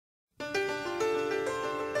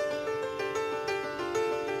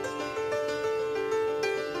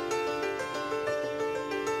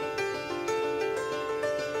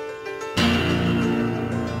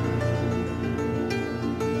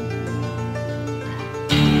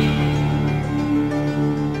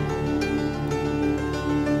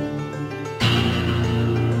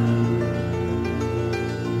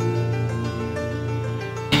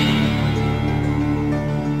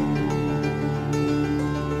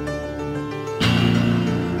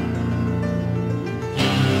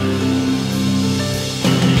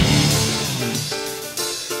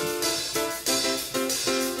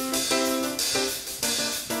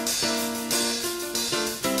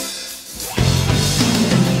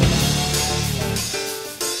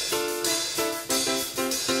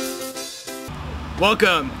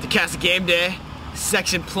Welcome to Casa Gameday,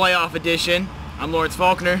 section playoff edition. I'm Lawrence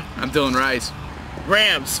Faulkner. I'm Dylan Rice.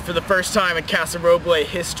 Rams, for the first time in Casa Roble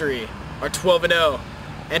history, are 12-0,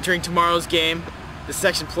 entering tomorrow's game, the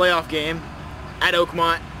section playoff game, at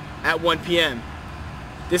Oakmont at 1 p.m.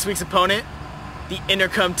 This week's opponent, the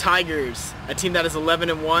Intercom Tigers, a team that is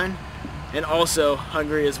 11-1 and also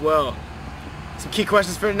hungry as well. Some key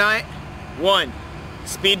questions for tonight. 1.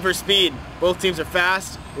 Speed versus speed. Both teams are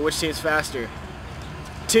fast, but which team's faster?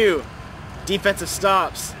 2. Defensive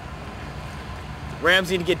stops.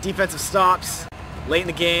 Rams need to get defensive stops late in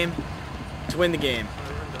the game to win the game.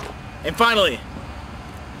 And finally,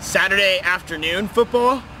 Saturday afternoon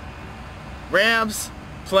football. Rams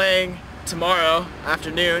playing tomorrow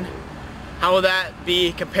afternoon. How will that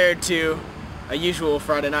be compared to a usual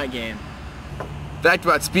Friday night game? Fact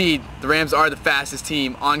about speed, the Rams are the fastest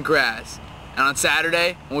team on grass. And on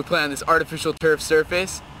Saturday, when we play on this artificial turf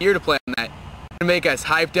surface, here to play on that, to make us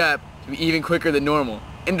hyped up to be even quicker than normal.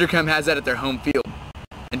 Intercom has that at their home field.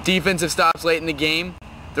 And defensive stops late in the game,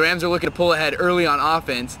 the Rams are looking to pull ahead early on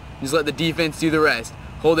offense and just let the defense do the rest.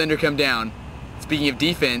 Hold Intercom down. Speaking of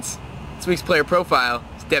defense, this week's player profile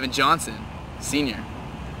is Devin Johnson, senior.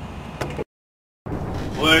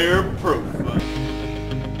 Player profile.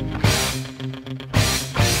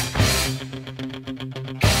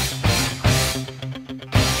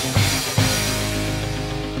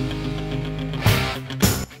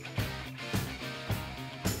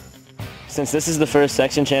 Since this is the first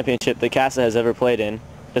section championship that Casa has ever played in,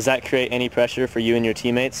 does that create any pressure for you and your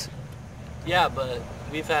teammates? Yeah, but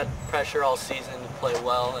we've had pressure all season to play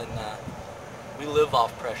well, and we live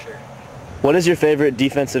off pressure. What is your favorite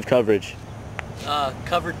defensive coverage?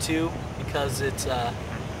 Cover 2, because it's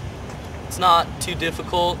not too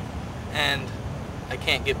difficult and I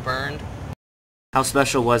can't get burned. How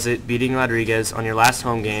special was it beating Rodriguez on your last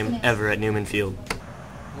home game ever at Newman Field?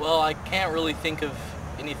 Well, I can't really think of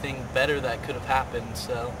anything better that could have happened,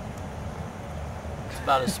 so it's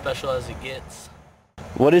about as special as it gets.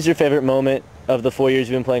 What is your favorite moment of the 4 years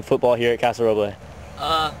you've been playing football here at Casa Roble?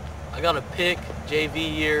 I got a pick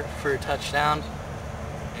JV year for a touchdown,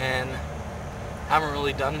 and haven't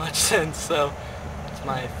really done much since, so it's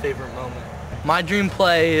my favorite moment. My dream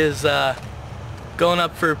play is going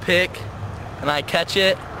up for a pick, and I catch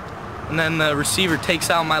it, and then the receiver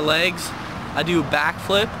takes out my legs. I do a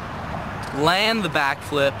backflip, land the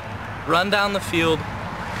backflip, run down the field,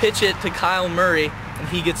 pitch it to Kyle Murray, and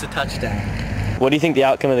he gets a touchdown. What do you think the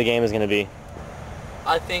outcome of the game is going to be?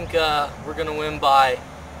 I think we're going to win by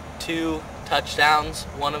 2 touchdowns,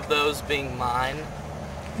 one of those being mine.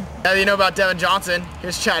 Now that you know about Devin Johnson,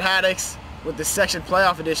 here's Chad Haddix with the section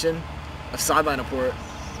playoff edition of Sideline Report.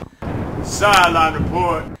 Sideline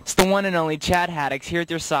Report. It's the one and only Chad Haddix here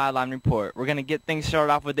with your Sideline Report. We're going to get things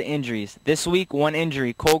started off with the injuries. This week, one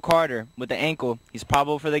injury, Cole Carter with the ankle. He's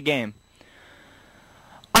probable for the game.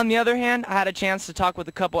 On the other hand, I had a chance to talk with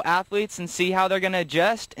a couple athletes and see how they're going to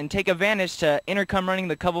adjust and take advantage to Intercom running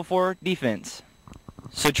the cover 4 defense.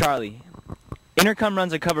 So Charlie, Intercom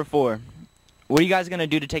runs a cover 4. What are you guys going to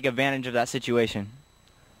do to take advantage of that situation?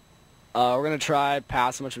 We're going to try,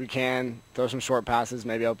 pass as much as we can, throw some short passes,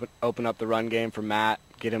 maybe open up the run game for Matt,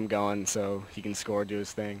 get him going so he can score, do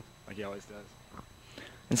his thing like he always does.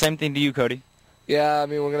 And same thing to you, Cody. Yeah, I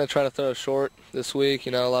mean, we're going to try to throw short this week,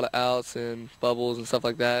 you know, a lot of outs and bubbles and stuff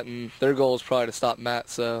like that, and their goal is probably to stop Matt,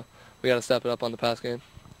 so we got to step it up on the pass game.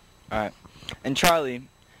 All right. And Charlie,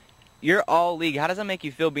 you're all league. How does that make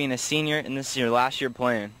you feel being a senior and this is your last year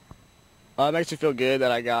playing? It makes me feel good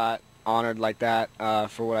that I got honored like that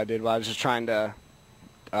for what I did. I was just trying to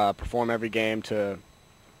perform every game to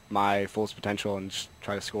my fullest potential and just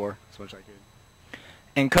try to score as much as I could.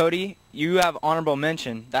 And Cody, you have honorable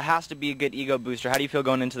mention. That has to be a good ego booster. How do you feel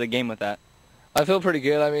going into the game with that? I feel pretty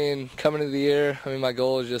good. I mean, coming into the year, I mean, my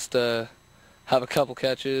goal is just to have a couple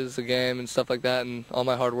catches a game and stuff like that, and all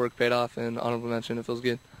my hard work paid off, and honorable mention, it feels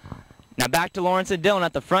good. Now back to Lawrence and Dylan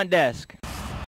at the front desk.